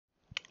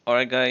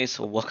Alright guys,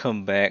 so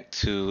welcome back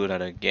to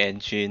another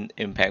Genshin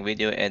Impact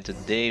video, and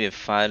today we're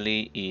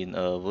finally in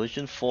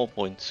version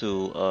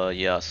 4.2.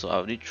 Yeah, so I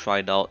already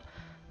tried out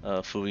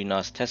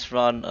Furina's test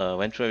run,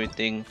 went through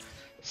everything.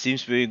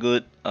 Seems very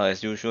good.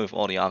 As usual with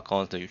all the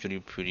Archons, they're usually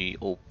pretty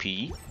OP.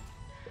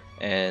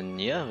 And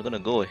yeah, we're gonna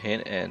go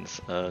ahead and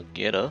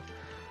get her.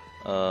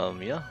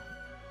 Yeah,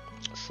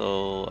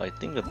 so I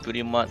think we're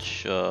pretty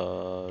much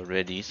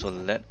ready. So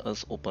let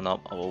us open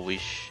up our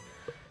wish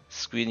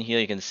screen here.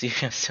 You can see we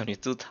have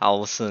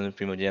 72,000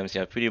 Primo Gems.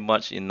 Yeah, pretty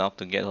much enough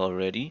to get her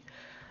already.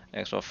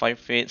 Extra 5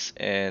 fates,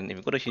 and if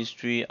you go to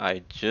history,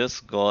 I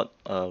just got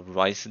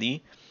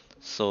Risley,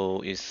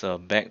 so it's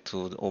back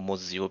to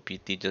almost 0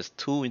 PT, just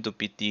 2 into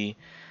PT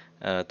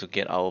to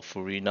get our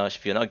Furina.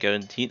 We are not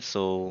guaranteed,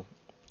 so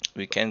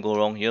we can go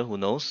wrong here, who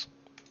knows.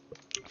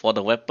 For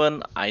the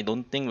weapon, I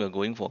don't think we're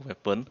going for a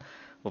weapon.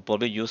 We'll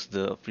probably use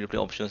the free play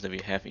options that we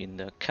have in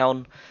the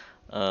account.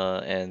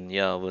 And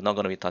yeah, we're not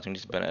gonna be touching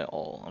this banner at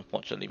all,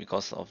 unfortunately,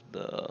 because of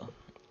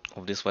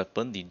this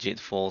weapon. The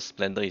Jade Force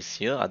Splendor is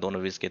here. I don't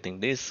wanna risk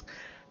getting this,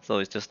 so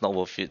it's just not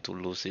worth it to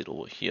lose it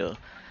over here.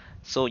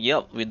 So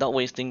yep, without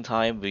wasting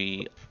time,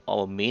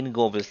 our main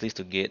goal obviously is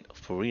to get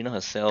Furina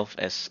herself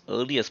as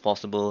early as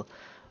possible,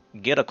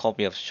 get a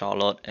copy of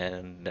Charlotte,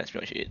 and that's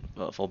pretty much it.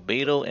 But for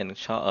Beidou and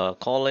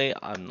Corley,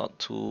 I'm not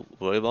too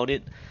worried about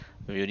it.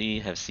 We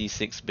already have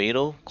C6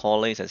 Beidou,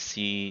 Corley is at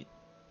C1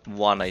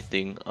 I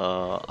think,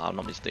 I'm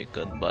not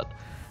mistaken, but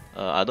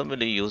I don't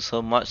really use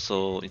her much,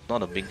 so it's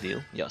not a big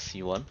deal. Yeah,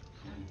 C1.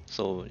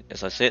 So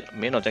as I said,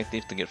 main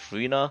objective to get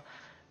Furina,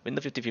 win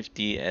the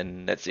 50-50,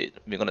 and that's it.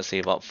 We're gonna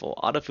save up for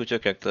other future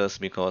characters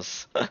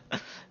because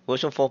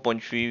version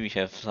 4.3 we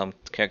have some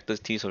characters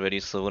teased already,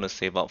 so we're gonna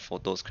save up for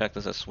those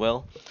characters as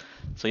well.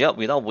 So yeah,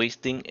 without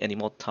wasting any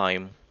more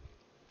time,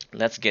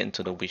 let's get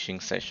into the wishing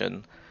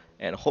session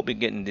and hope we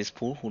get in this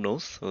pool. Who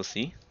knows? We'll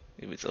see.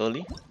 If it's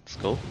early, let's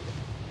go.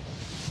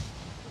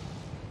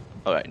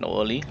 Alright, no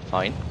early,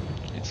 fine.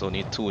 It's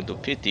only 2 into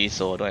pity,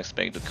 so I don't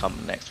expect to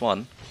come next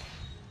one.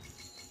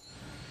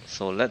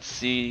 So let's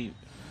see,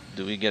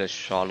 do we get a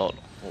Charlotte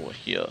over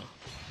here?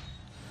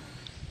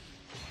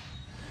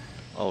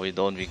 Oh, we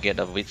don't. We get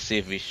a wit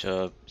save, which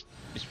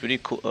is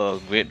pretty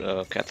cool. Great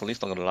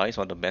catalyst. Not gonna lie, it's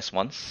one of the best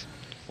ones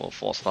for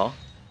 4-star.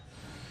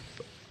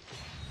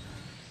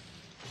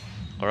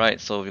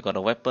 Alright, so we got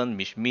a weapon,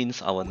 which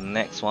means our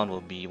next one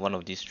will be one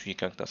of these 3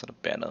 characters on the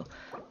banner.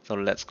 So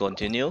let's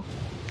continue.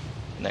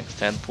 Next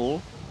 10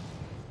 pull.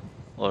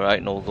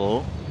 Alright, no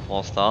goal.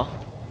 4-star.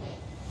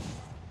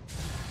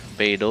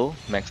 Beidou,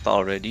 maxed out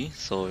already,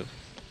 so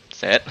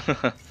sad.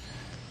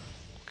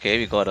 Okay,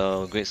 we got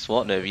a great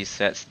sword that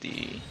resets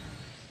the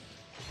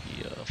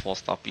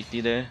 4-star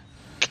PT there.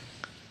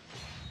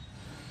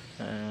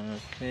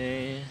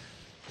 Okay.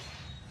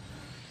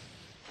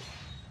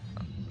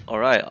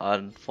 Alright,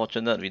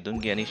 unfortunate we don't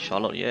get any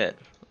Charlotte yet.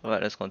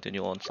 Alright, let's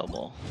continue on some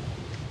more.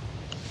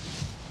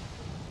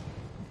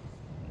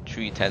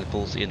 3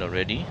 tentacles in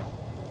already.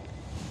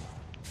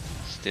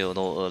 Still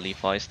no early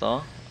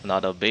 5-star.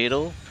 Another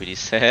Beidou, pretty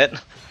sad.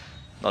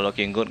 Not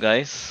looking good,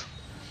 guys.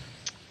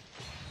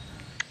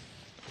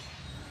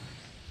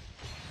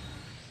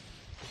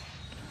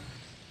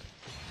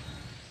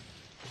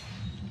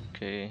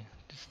 Okay,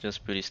 it's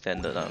just pretty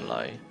standard, I don't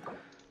lie.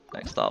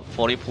 Next up,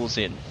 40 pulls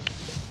in.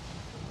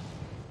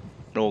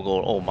 No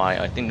goal. Oh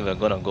my, I think we're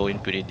gonna go in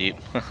pretty deep.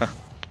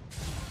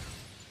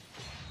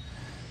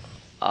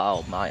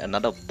 Oh my,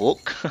 another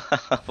book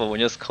for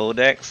Winner's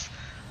Codex.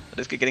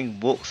 Let's keep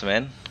getting books,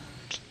 man.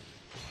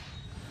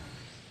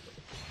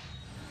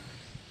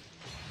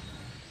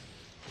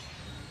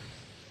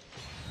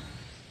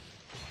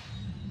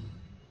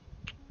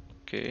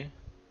 Okay.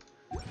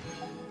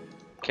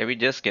 Can we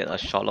just get a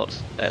Charlotte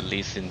at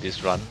least in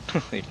this run?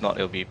 If not,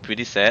 it'll be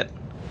pretty sad.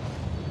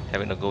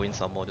 Having to go in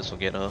some more just to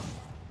get her.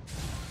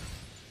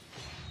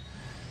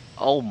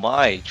 Oh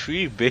my,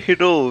 3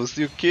 Beidous!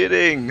 You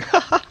kidding?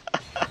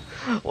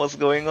 What's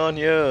going on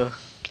here?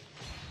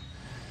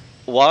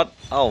 What?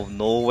 Out of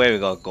nowhere we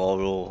got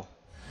Goro.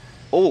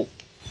 Oh!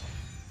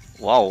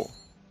 Wow.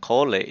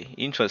 Kole.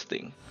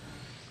 Interesting.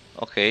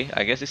 Okay,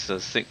 I guess this is a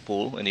sick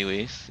pull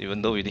anyways,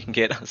 even though we didn't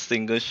get a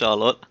single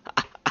Charlotte.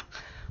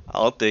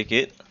 I'll take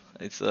it.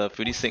 It's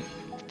pretty sick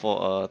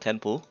for a 10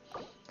 pull.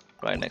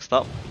 Right, next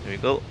up. Here we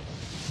go.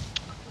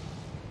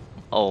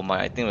 Oh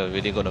my, I think we're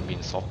really gonna be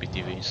in soft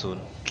PT very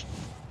soon.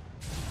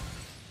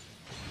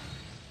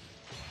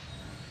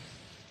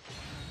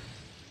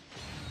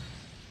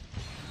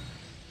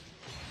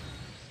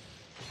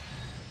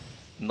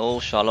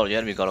 No Charlotte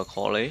yet, we got a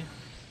Kole.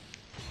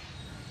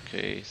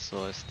 Okay,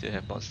 so I still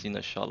have not seen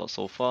a Charlotte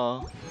so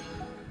far.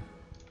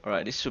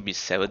 Alright, this should be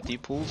 70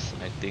 pulls,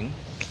 I think.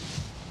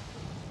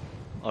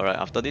 Alright,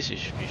 after this we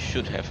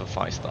should have a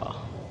 5-star.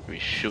 We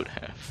should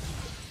have.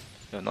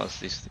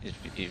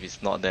 If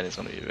it's not, then it's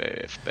gonna be very,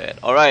 very bad.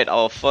 Alright,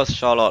 our first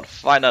Charlotte,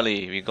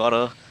 finally! We got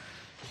a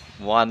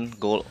 1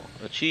 goal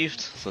achieved,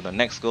 so the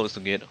next goal is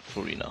to get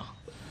Furina.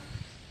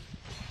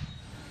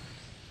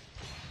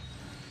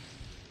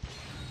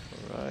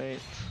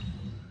 Alright.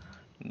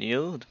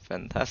 new,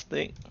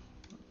 fantastic.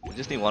 We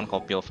just need one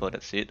copy of her,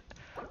 that's it.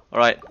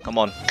 Alright, come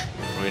on,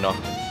 Furina,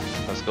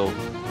 let's go.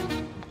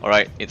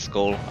 Alright, it's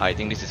gold. I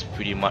think this is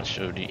pretty much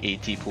the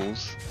 80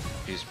 pulls,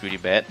 which is pretty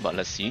bad, but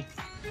let's see.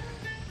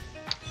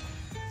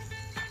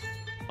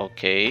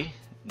 Okay,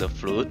 the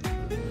flute.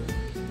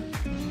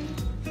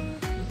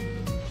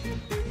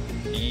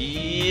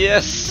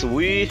 Yes,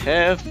 we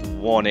have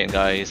won it,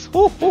 guys.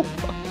 Woo-hoo.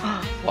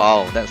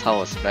 Wow, that's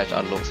how a splash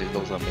art looks. It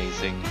looks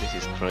amazing. This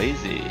is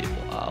crazy.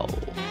 Wow,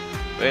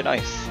 very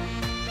nice.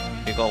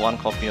 We got one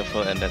copy of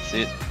her and that's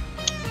it.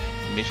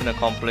 Mission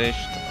accomplished.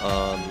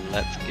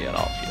 Let's get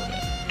out of here, man.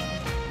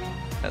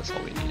 That's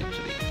all we need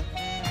actually.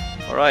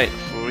 Alright,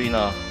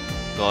 Furina,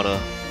 got her.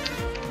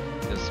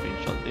 Let's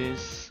screenshot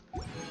this.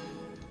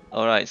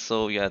 Alright,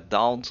 so we are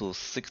down to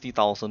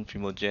 60,000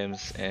 Primo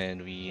Gems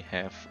and we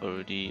have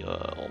already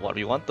what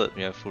we wanted.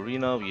 We have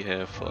Furina, we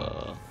have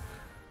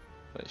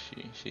where is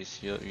she? She's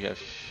here. We have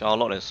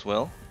Charlotte as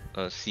well.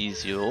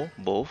 C0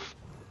 both.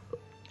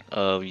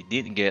 We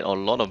did get a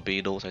lot of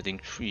Beidous, I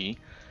think three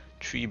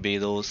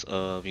Beidous.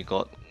 We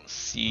got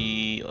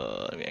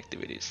let me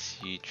activate it.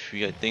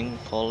 C3 I think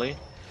Collei.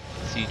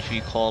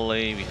 C3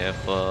 Collei. We have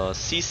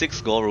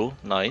C6 Goro,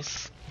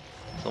 nice.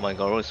 So my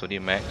Goro is already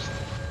maxed.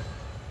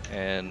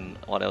 And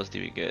what else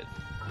did we get?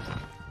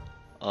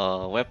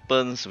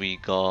 Weapons, we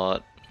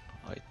got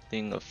I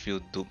think a few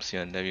dupes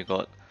here and there. We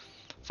got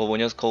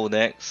Favonia's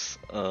Codex,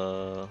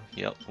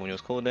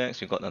 Favonia's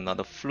Codex, we got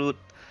another flute,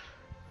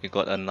 we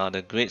got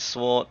another great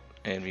sword,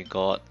 and we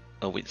got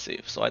a wit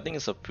save. So I think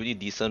it's a pretty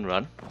decent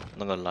run,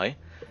 not gonna lie.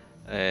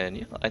 And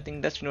yeah, I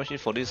think that's pretty much it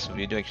for this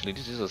video actually.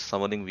 This is a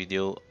summoning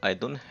video. I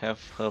don't have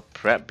her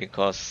prep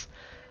because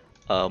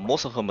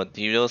most of her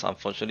materials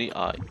unfortunately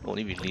are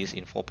only released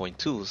in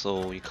 4.2,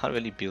 so we can't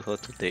really build her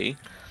today.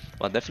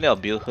 But definitely I'll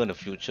build her in the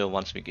future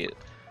once we get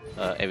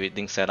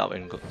everything set up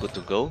and good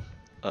to go.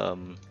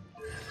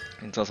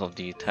 In terms of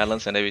the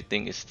talents and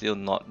everything, it's still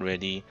not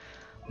ready,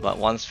 but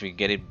once we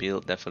get it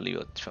built, definitely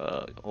we'll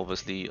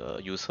obviously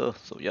use her.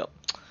 So yeah.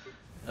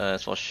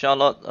 As for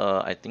Charlotte,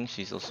 I think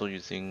she's also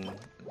using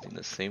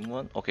the same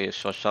one. Okay,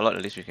 so Charlotte,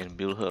 at least we can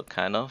build her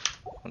kind of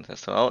and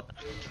test her out.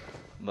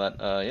 But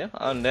yeah,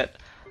 other than that,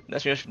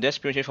 that's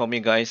pretty much it for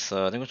me, guys.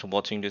 Thank you for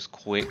watching this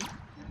quick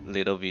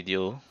little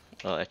video.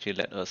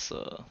 Actually,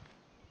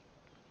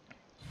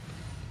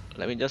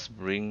 let me just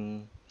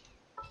bring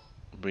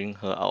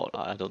her out.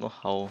 I don't know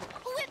how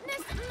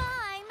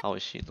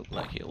is she look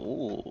like here.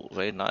 Oh,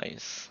 very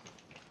nice.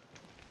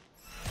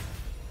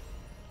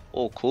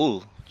 Oh,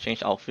 cool.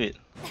 Change outfit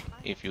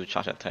if you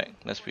charge attack.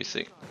 That's pretty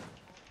sick.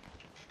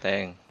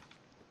 Dang.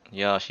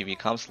 Yeah, she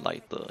becomes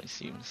lighter, it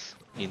seems.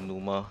 In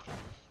Numa.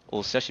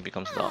 Oh, so she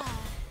becomes dark.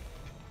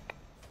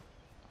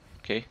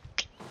 Okay.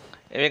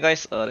 Anyway,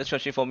 guys, that's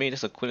actually for me.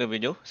 Just a quick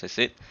video, as I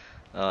said.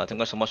 Thank you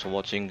guys so much for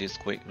watching this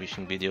quick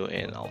wishing video,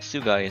 and I'll see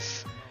you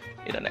guys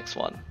in the next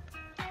one.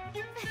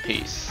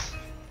 Peace.